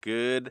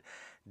Good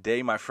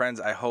day, my friends.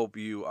 I hope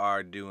you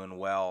are doing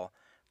well.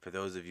 For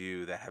those of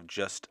you that have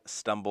just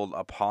stumbled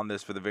upon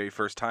this for the very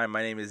first time,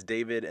 my name is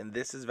David, and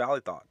this is Valley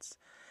Thoughts.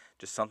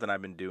 Just something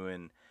I've been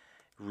doing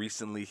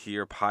recently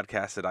here,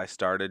 podcast that I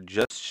started,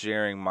 just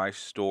sharing my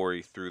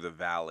story through the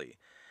valley.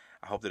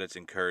 I hope that it's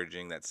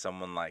encouraging that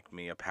someone like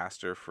me, a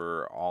pastor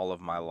for all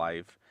of my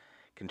life,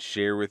 can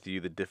share with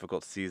you the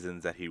difficult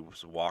seasons that he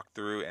was walked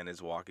through and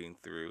is walking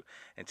through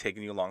and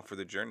taking you along for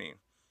the journey.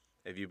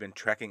 If you've been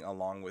trekking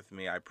along with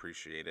me, I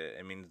appreciate it.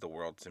 It means the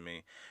world to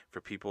me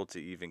for people to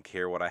even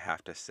care what I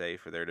have to say,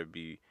 for there to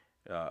be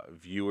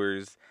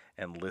viewers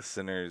and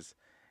listeners.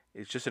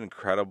 It's just an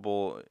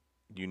incredible,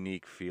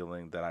 unique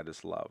feeling that I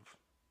just love.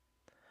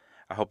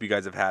 I hope you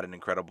guys have had an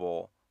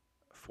incredible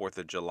 4th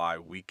of July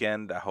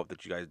weekend. I hope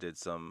that you guys did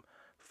some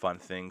fun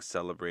things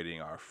celebrating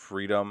our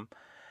freedom.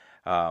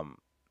 Um,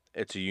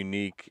 it's a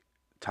unique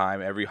time.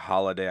 Every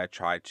holiday, I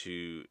try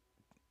to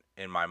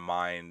in my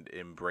mind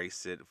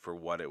embrace it for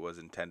what it was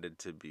intended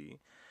to be.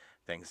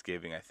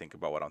 Thanksgiving, I think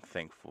about what I'm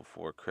thankful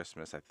for.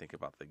 Christmas, I think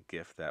about the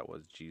gift that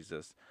was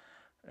Jesus.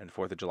 And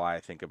 4th of July, I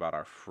think about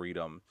our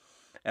freedom.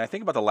 And I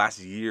think about the last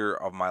year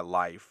of my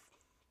life.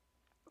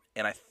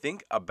 And I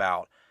think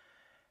about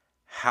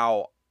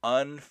how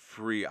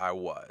unfree I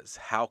was,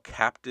 how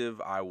captive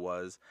I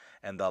was,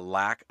 and the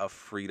lack of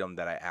freedom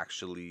that I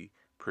actually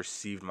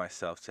perceived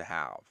myself to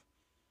have.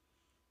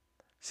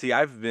 See,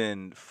 I've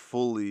been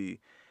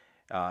fully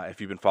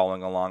if you've been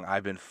following along,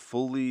 I've been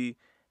fully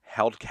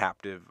held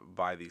captive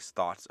by these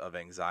thoughts of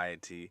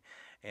anxiety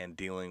and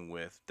dealing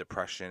with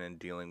depression and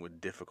dealing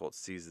with difficult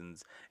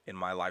seasons in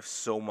my life,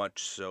 so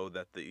much so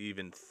that the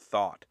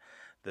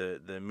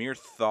mere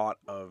thought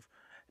of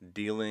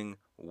dealing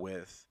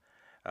with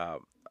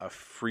a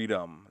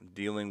freedom,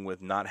 dealing with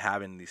not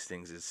having these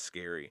things is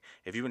scary.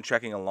 If you've been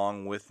trekking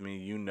along with me,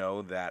 you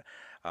know that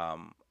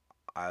um,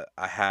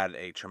 I had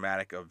a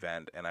traumatic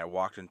event and I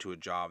walked into a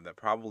job that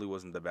probably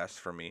wasn't the best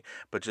for me.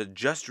 But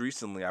just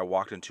recently, I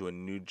walked into a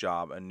new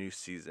job, a new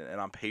season.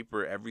 And on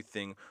paper,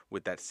 everything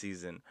with that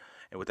season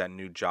and with that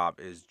new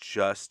job is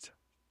just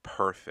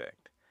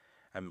perfect.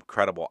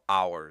 Incredible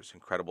hours,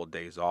 incredible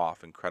days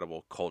off,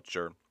 incredible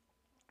culture,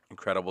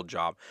 incredible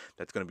job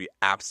that's going to be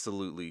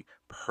absolutely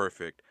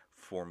perfect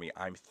for me.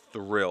 I'm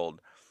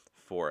thrilled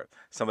for it.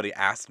 Somebody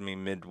asked me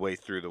midway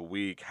through the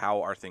week,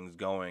 how are things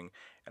going?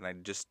 And I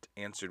just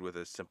answered with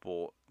a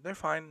simple, they're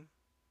fine,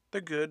 they're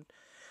good,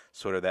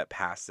 sort of that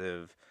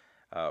passive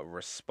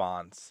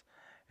response.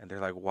 And they're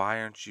like,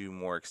 why aren't you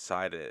more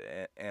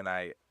excited? And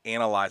I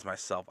analyzed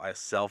myself. I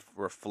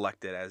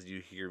self-reflected, as you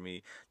hear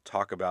me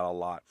talk about a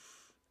lot.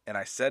 And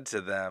I said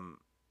to them,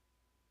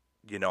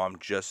 I'm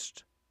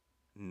just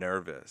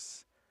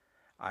nervous.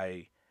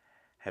 I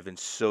have been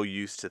so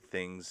used to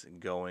things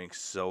going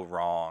so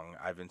wrong.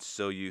 I've been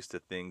so used to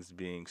things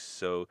being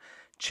so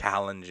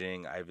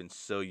challenging. I've been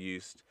so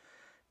used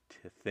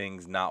to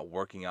things not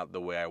working out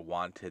the way I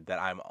wanted that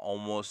I'm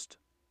almost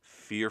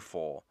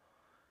fearful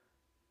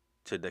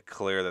to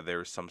declare that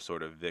there is some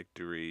sort of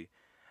victory.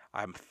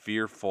 I'm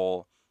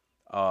fearful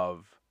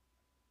of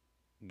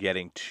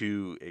getting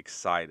too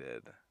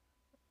excited.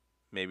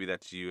 Maybe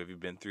that's you. Have you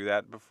been through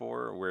that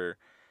before where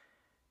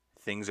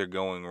things are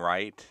going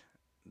right?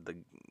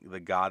 The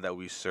God that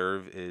we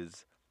serve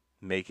is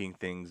making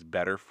things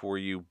better for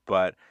you,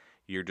 but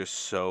you're just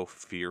so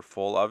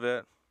fearful of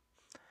it.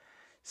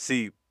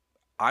 See,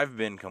 I've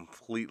been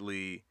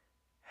completely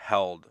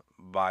held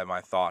by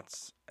my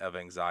thoughts of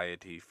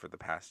anxiety for the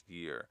past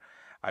year.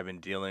 I've been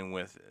dealing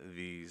with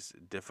these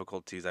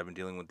difficulties. I've been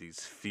dealing with these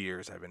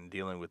fears. I've been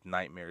dealing with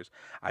nightmares.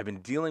 I've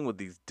been dealing with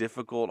these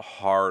difficult,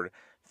 hard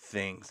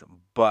things.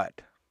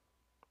 But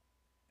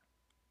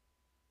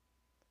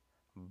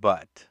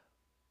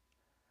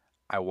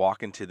I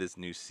walk into this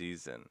new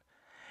season.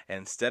 And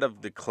instead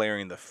of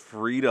declaring the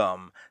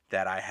freedom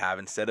that I have,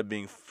 instead of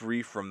being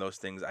free from those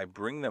things, I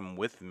bring them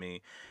with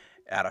me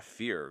out of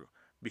fear.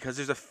 Because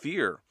there's a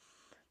fear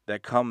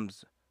that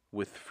comes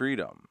with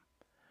freedom.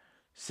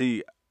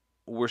 See,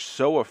 we're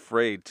so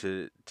afraid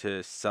to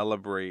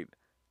celebrate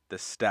the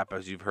step,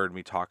 as you've heard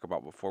me talk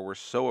about before. We're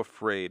so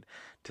afraid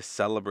to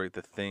celebrate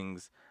the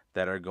things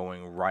that are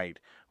going right.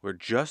 We're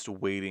just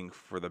waiting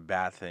for the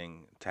bad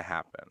thing to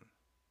happen.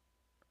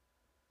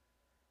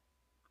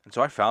 And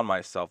so I found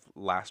myself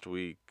last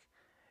week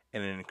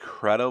in an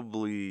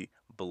incredibly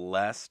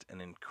blessed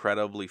and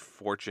incredibly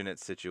fortunate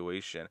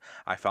situation.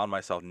 I found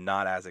myself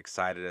not as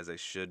excited as I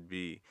should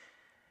be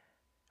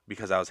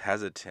because I was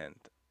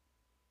hesitant.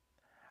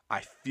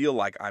 I feel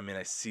like I'm in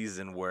a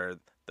season where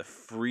the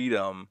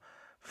freedom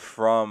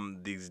from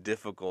these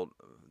difficult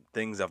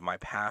things of my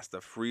past,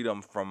 the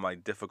freedom from my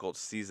difficult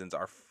seasons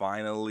are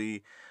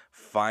finally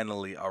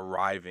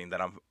arriving,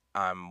 that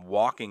I'm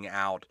walking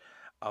out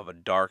of a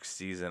dark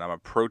season. I'm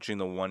approaching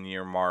the 1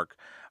 year mark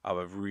of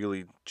a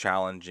really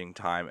challenging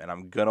time, and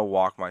I'm going to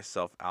walk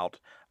myself out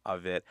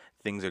of it.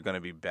 Things are going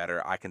to be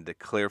better. I can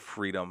declare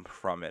freedom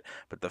from it.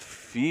 But the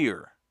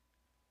fear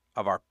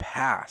of our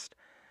past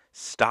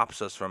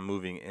stops us from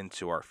moving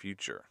into our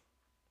future.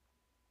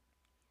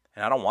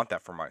 And I don't want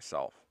that for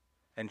myself.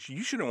 And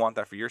you shouldn't want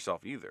that for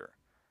yourself either.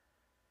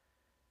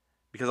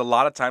 Because a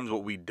lot of times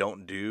what we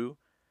don't do,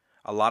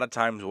 a lot of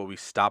times what we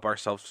stop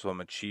ourselves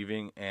from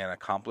achieving and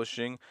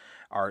accomplishing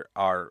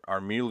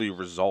are merely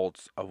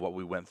results of what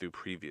we went through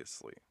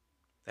previously.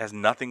 It has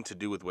nothing to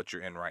do with what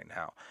you're in right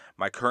now.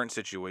 My current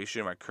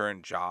situation, my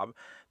current job,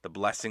 the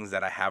blessings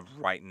that I have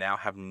right now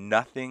have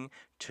nothing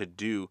to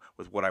do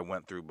with what I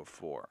went through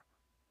before.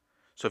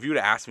 So if you would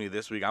have asked me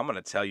this week, I'm going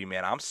to tell you,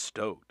 man, I'm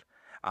stoked.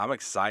 I'm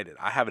excited.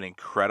 I have an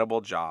incredible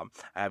job.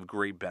 I have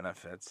great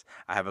benefits.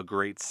 I have a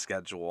great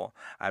schedule.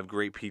 I have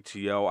great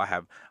PTO. I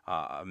have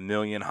a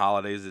million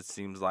holidays, it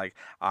seems like.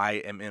 I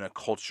am in a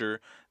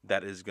culture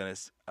that is going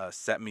to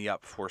set me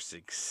up for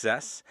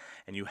success.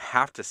 And you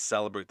have to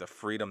celebrate the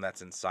freedom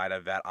that's inside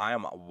of that. I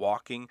am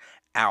walking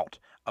out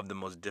of the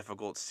most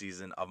difficult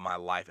season of my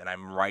life. And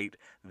I'm right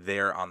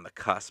there on the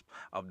cusp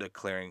of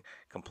declaring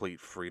complete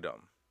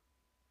freedom.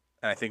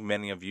 And I think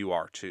many of you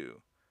are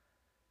too.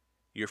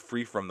 You're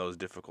free from those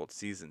difficult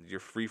seasons.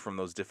 You're free from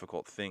those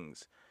difficult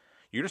things.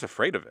 You're just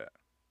afraid of it.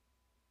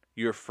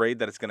 You're afraid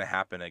that it's going to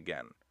happen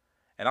again.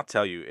 And I'll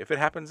tell you, if it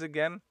happens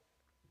again,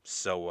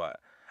 so what?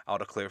 I'll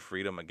declare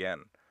freedom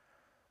again.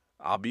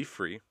 I'll be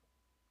free.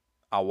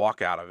 I'll walk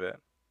out of it.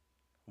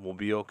 We'll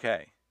be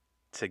okay.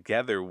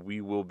 Together, we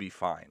will be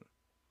fine.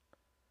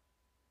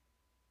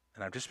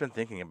 And I've just been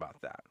thinking about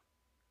that.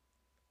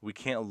 We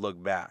can't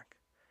look back.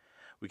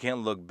 We can't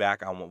look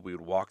back on what we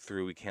would walk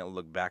through. We can't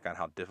look back on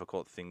how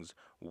difficult things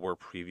were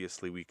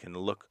previously. We can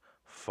look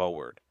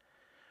forward.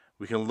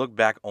 We can look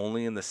back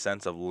only in the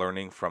sense of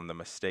learning from the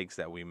mistakes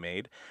that we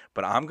made,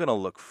 but I'm going to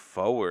look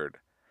forward.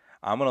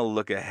 I'm going to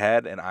look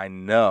ahead, and I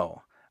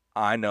know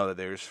that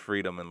there's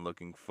freedom in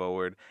looking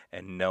forward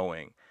and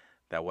knowing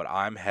that what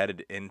I'm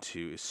headed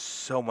into is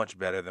so much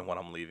better than what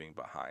I'm leaving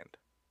behind.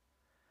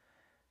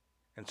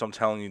 And so I'm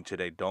telling you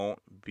today, don't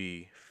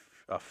be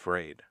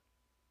afraid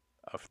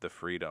of the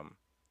freedom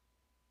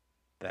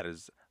that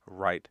is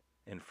right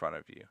in front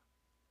of you.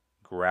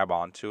 Grab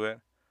onto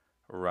it,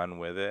 run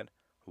with it,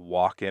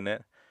 walk in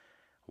it.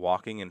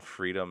 Walking in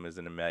freedom is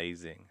an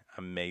amazing,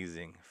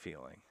 amazing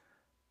feeling.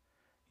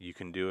 You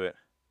can do it.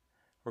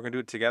 We're going to do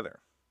it together.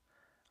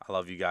 I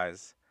love you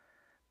guys.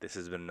 This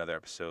has been another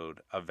episode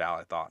of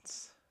Valid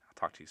Thoughts. I'll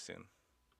talk to you soon.